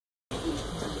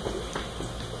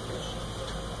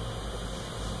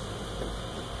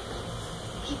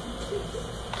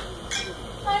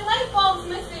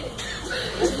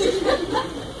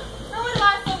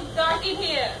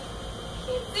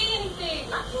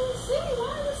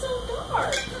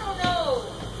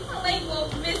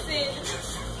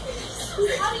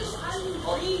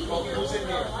I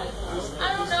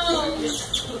don't know.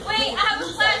 Wait, I have a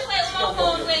flashlight on my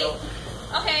phone. Wait.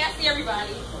 Okay, I see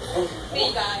everybody. See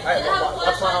you guys. I have a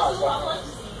flashlight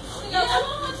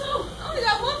too. I only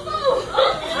got one phone.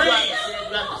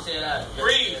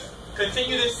 Freeze!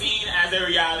 Continue this scene as a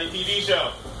reality TV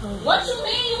show. What you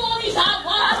mean you only got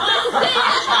one phone?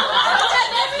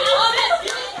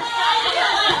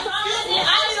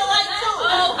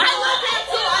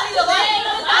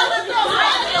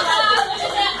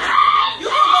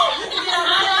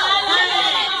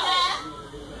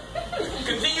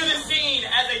 Continue this scene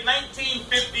as a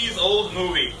 1950s old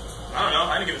movie. I don't know.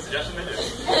 I didn't give a suggestion to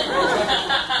this.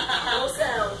 No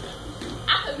sound.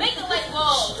 I could make a light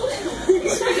bulb.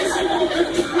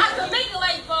 I could make a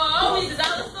light bulb. Oh, the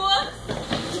dollar store?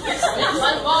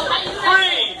 Light bulb. How you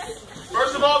Freeze!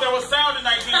 First of all, there was sound in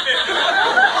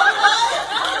 1950.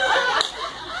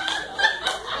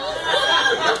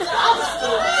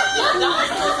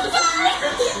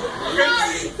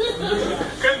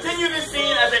 Continue this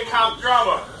scene as a cop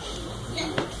drama.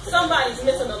 Somebody's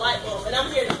missing the light bulb, and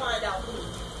I'm here to find out who.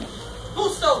 Who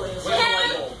stole it? Him.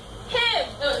 Him.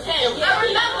 It was him. I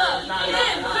remember.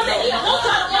 Him. Don't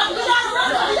try to run. We gotta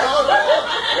run.